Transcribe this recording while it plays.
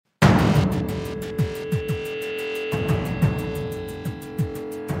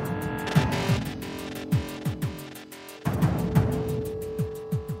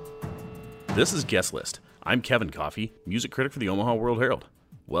This is Guest List. I'm Kevin Coffey, music critic for the Omaha World Herald.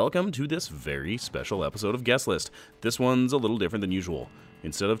 Welcome to this very special episode of Guest List. This one's a little different than usual.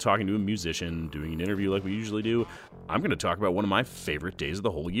 Instead of talking to a musician, doing an interview like we usually do, I'm going to talk about one of my favorite days of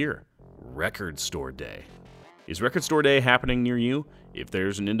the whole year, Record Store Day. Is Record Store Day happening near you? If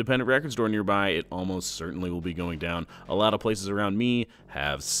there's an independent record store nearby, it almost certainly will be going down. A lot of places around me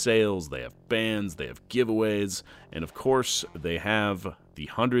have sales, they have bands, they have giveaways, and of course, they have the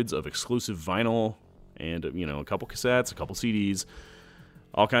hundreds of exclusive vinyl and, a couple cassettes, a couple CDs,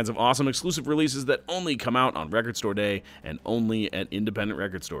 all kinds of awesome exclusive releases that only come out on Record Store Day and only at independent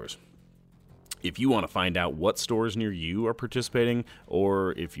record stores. If you want to find out what stores near you are participating,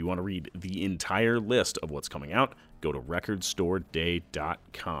 or if you want to read the entire list of what's coming out, go to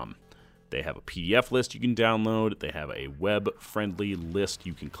recordstoreday.com. They have a PDF list you can download. They have a web-friendly list.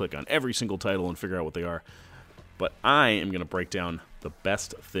 You can click on every single title and figure out what they are. But I am going to break down the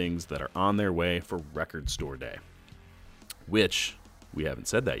best things that are on their way for Record Store Day, which, we haven't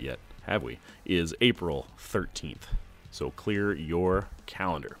said that yet, have we, is April 13th. So clear your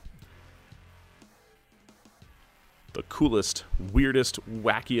calendar. The coolest, weirdest,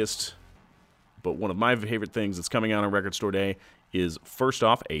 wackiest, but one of my favorite things that's coming out on Record Store Day is, first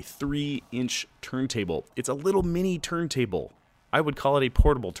off, a 3-inch turntable. It's a little mini turntable. I would call it a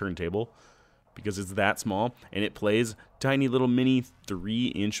portable turntable because it's that small, and it plays tiny little mini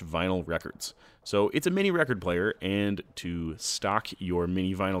 3-inch vinyl records. So it's a mini record player, and to stock your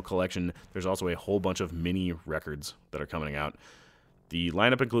mini vinyl collection, there's also a whole bunch of mini records that are coming out. The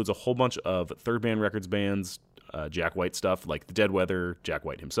lineup includes a whole bunch of Third Man Records bands, Jack White stuff like the Dead Weather, Jack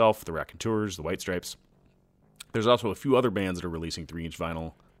White himself, the Raconteurs, the White Stripes. There's also a few other bands that are releasing 3-inch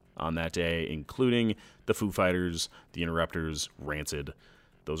vinyl on that day, including the Foo Fighters, the Interrupters, Rancid.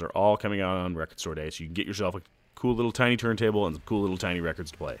 Those are all coming out on Record Store Day, so you can get yourself a cool little tiny turntable and some cool little tiny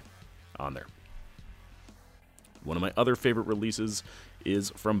records to play on there. One of my other favorite releases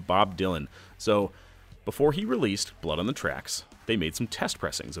is from Bob Dylan. So before he released Blood on the Tracks, they made some test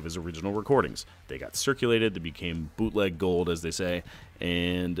pressings of his original recordings. They got circulated, they became bootleg gold, as they say,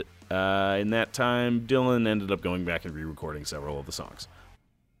 and in that time, Dylan ended up going back and re-recording several of the songs.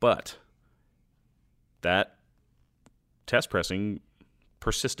 But that test pressing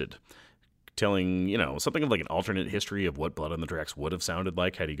persisted, telling, something of like an alternate history of what Blood on the Tracks would have sounded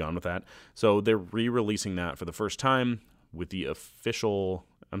like had he gone with that. So they're re-releasing that for the first time with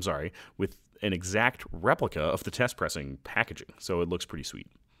with an exact replica of the test pressing packaging, so it looks pretty sweet.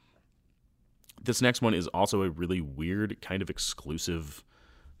 This next one is also a really weird kind of exclusive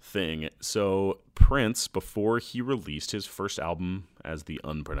thing. So Prince, before he released his first album as the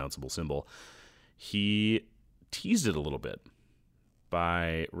Unpronounceable Symbol, he teased it a little bit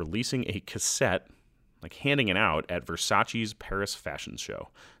by releasing a cassette, like handing it out at Versace's Paris Fashion Show.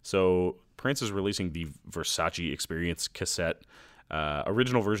 So Prince is releasing the Versace Experience cassette.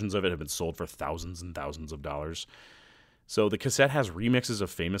 Original versions of it have been sold for thousands and thousands of dollars. So the cassette has remixes of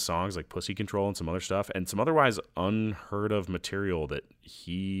famous songs like Pussy Control and some other stuff, and some otherwise unheard of material that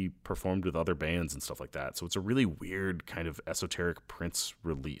he performed with other bands and stuff like that. So it's a really weird kind of esoteric Prince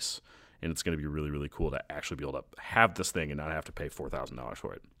release, and it's going to be really, really cool to actually be able to have this thing and not have to pay $4,000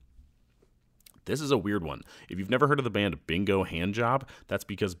 for it. This is a weird one. If you've never heard of the band Bingo Handjob, that's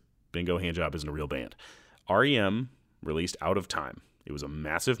because Bingo Handjob isn't a real band. REM released Out of Time. It was a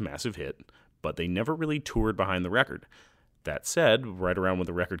massive, massive hit, but they never really toured behind the record. That said, right around when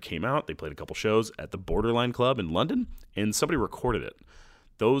the record came out, they played a couple shows at the Borderline Club in London, and somebody recorded it.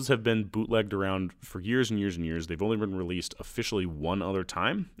 Those have been bootlegged around for years and years and years. They've only been released officially one other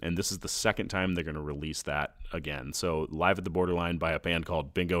time, and this is the second time they're going to release that again. So Live at the Borderline by a band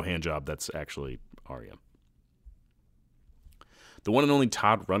called Bingo Handjob, that's actually REM. The one and only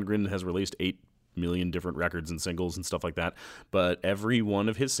Todd Rundgren has released 8 million different records and singles and stuff like that, but every one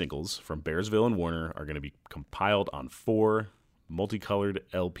of his singles from Bearsville and Warner are going to be compiled on 4 multicolored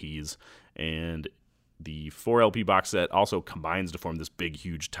LPs, and the 4 LP box set also combines to form this big,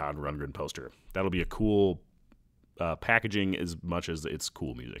 huge Todd Rundgren poster. That'll be a cool packaging as much as it's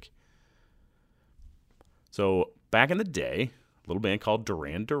cool music. So back in the day, a little band called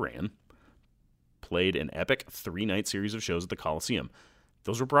Duran Duran played an epic 3-night series of shows at the Coliseum.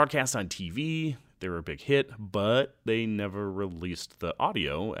 Those were broadcast on TV, they were a big hit, but they never released the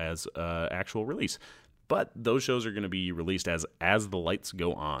audio as an actual release. But those shows are going to be released as the Lights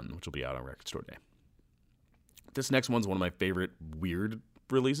Go On, which will be out on Record Store Day. This next one's one of my favorite weird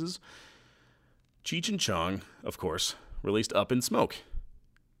releases. Cheech and Chong, of course, released Up in Smoke.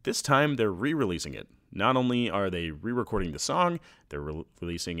 This time they're re-releasing it. Not only are they re-recording the song, they're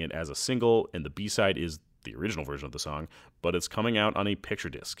releasing it as a single, and the B-side is the original version of the song, but it's coming out on a picture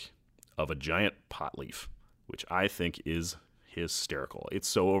disc. of a giant pot leaf, which I think is hysterical. It's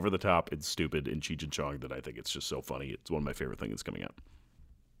so over the top, it's stupid, and Cheech and Chong that I think it's just so funny. It's one of my favorite things that's coming out.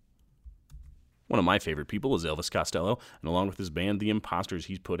 One of my favorite people is Elvis Costello, and along with his band, The Imposters,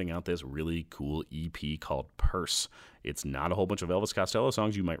 he's putting out this really cool EP called Purse. It's not a whole bunch of Elvis Costello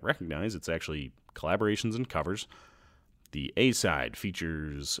songs you might recognize. It's actually collaborations and covers. The A-side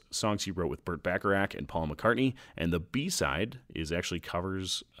features songs he wrote with Burt Bacharach and Paul McCartney, and the B-side is actually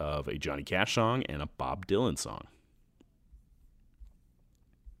covers of a Johnny Cash song and a Bob Dylan song.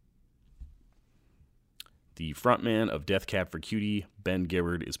 The frontman of Death Cab for Cutie, Ben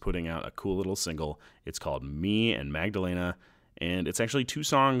Gibbard, is putting out a cool little single. It's called Me and Magdalena, and it's actually 2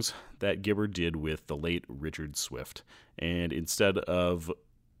 songs that Gibbard did with the late Richard Swift. And instead of,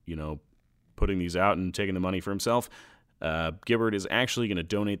 putting these out and taking the money for himself, Gibbard is actually going to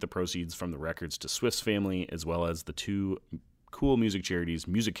donate the proceeds from the records to Swift's family, as well as the 2 cool music charities,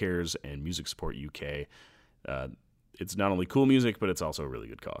 Music Cares and Music Support UK. It's not only cool music, but it's also a really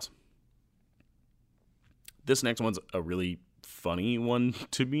good cause. This next one's a really funny one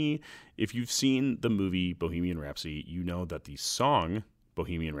to me. If you've seen the movie Bohemian Rhapsody, you know that the song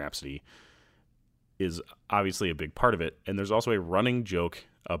Bohemian Rhapsody is obviously a big part of it. And there's also a running joke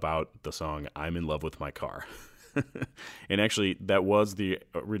about the song I'm in Love with My Car. And actually, that was the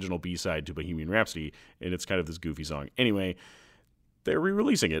original B-side to Bohemian Rhapsody, and it's kind of this goofy song. Anyway, they're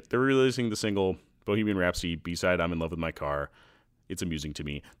re-releasing it. They're re-releasing the single Bohemian Rhapsody, B-side I'm in Love with My Car. It's amusing to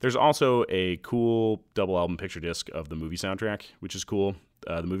me. There's also a cool double album picture disc of the movie soundtrack, which is cool.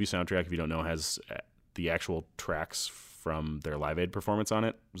 The movie soundtrack, if you don't know, has the actual tracks from their Live Aid performance on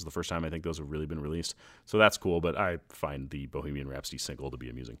it. It was the first time I think those have really been released. So that's cool, but I find the Bohemian Rhapsody single to be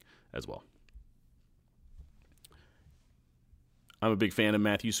amusing as well. I'm a big fan of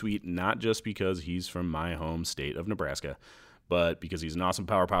Matthew Sweet, not just because he's from my home state of Nebraska, but because he's an awesome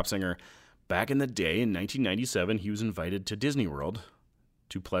power pop singer. Back in the day, in 1997, he was invited to Disney World,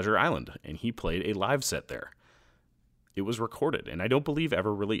 to Pleasure Island, and he played a live set there. It was recorded, and I don't believe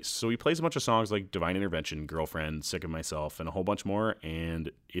ever released. So he plays a bunch of songs like Divine Intervention, Girlfriend, Sick of Myself, and a whole bunch more, and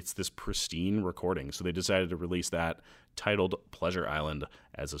it's this pristine recording. So they decided to release that, titled Pleasure Island,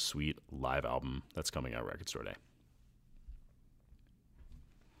 as a sweet live album that's coming out Record Store Day.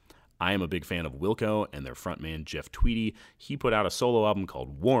 I am a big fan of Wilco and their frontman, Jeff Tweedy. He put out a solo album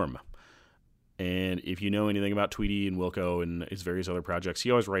called Warm. And if you know anything about Tweedy and Wilco and his various other projects, he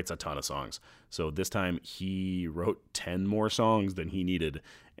always writes a ton of songs. So this time he wrote 10 more songs than he needed.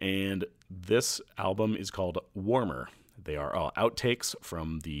 And this album is called Warmer. They are all outtakes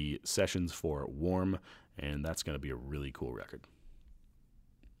from the sessions for Warm, and that's going to be a really cool record.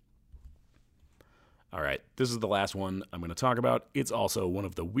 All right, this is the last one I'm going to talk about. It's also one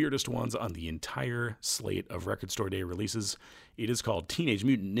of the weirdest ones on the entire slate of Record Store Day releases. It is called Teenage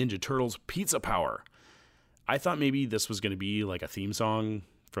Mutant Ninja Turtles Pizza Power. I thought maybe this was going to be like a theme song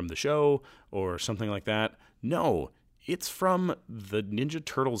from the show or something like that. No, it's from the Ninja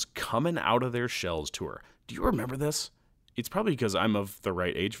Turtles Coming Out of Their Shells tour. Do you remember this? It's probably because I'm of the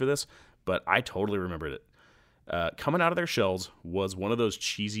right age for this, but I totally remembered it. Coming Out of Their Shells was one of those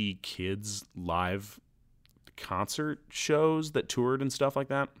cheesy kids live concert shows that toured and stuff like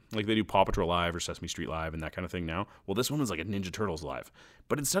that. Like they do Paw Patrol Live or Sesame Street Live and that kind of thing now. Well, this one was like a Ninja Turtles Live.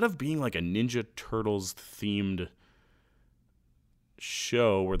 But instead of being like a Ninja Turtles themed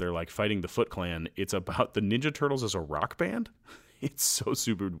show where they're like fighting the Foot Clan, it's about the Ninja Turtles as a rock band. It's so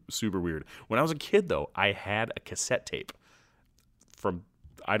super, super weird. When I was a kid, though, I had a cassette tape from...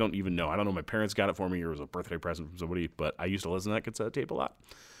 I don't even know. I don't know. My parents got it for me or it was a birthday present from somebody, but I used to listen to that cassette tape a lot.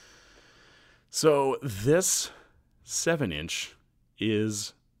 So this 7-inch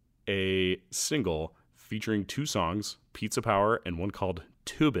is a single featuring 2 songs, Pizza Power and one called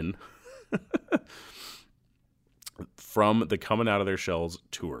Tubin, from the Coming Out of Their Shells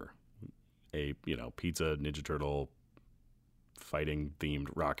tour. A, pizza, Ninja Turtle, fighting themed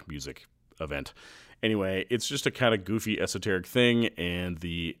rock music event. Anyway, it's just a kind of goofy, esoteric thing, and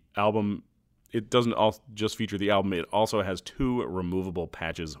the album, it doesn't just feature the album, it also has 2 removable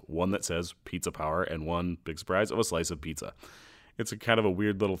patches, one that says Pizza Power, and one, big surprise, of a slice of pizza. It's a kind of a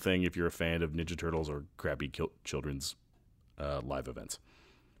weird little thing if you're a fan of Ninja Turtles or crappy children's live events.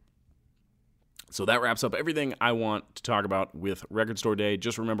 So that wraps up everything I want to talk about with Record Store Day.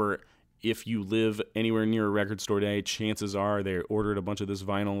 Just remember, if you live anywhere near a Record Store Day, chances are they ordered a bunch of this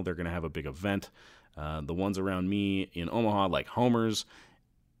vinyl. They're going to have a big event. The ones around me in Omaha, like Homer's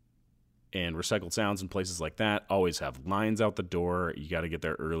and Recycled Sounds and places like that, always have lines out the door. You got to get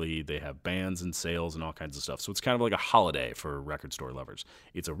there early. They have bands and sales and all kinds of stuff. So it's kind of like a holiday for record store lovers.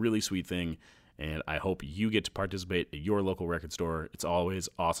 It's a really sweet thing. and I hope you get to participate at your local record store. It's always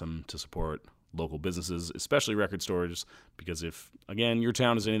awesome to support local businesses, especially record stores, because if, again, your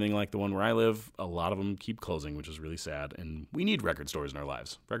town is anything like the one where I live, a lot of them keep closing, which is really sad, and we need record stores in our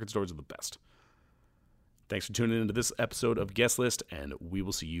lives. Record stores are the best. Thanks for tuning into this episode of Guest List, and we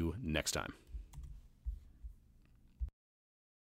will see you next time.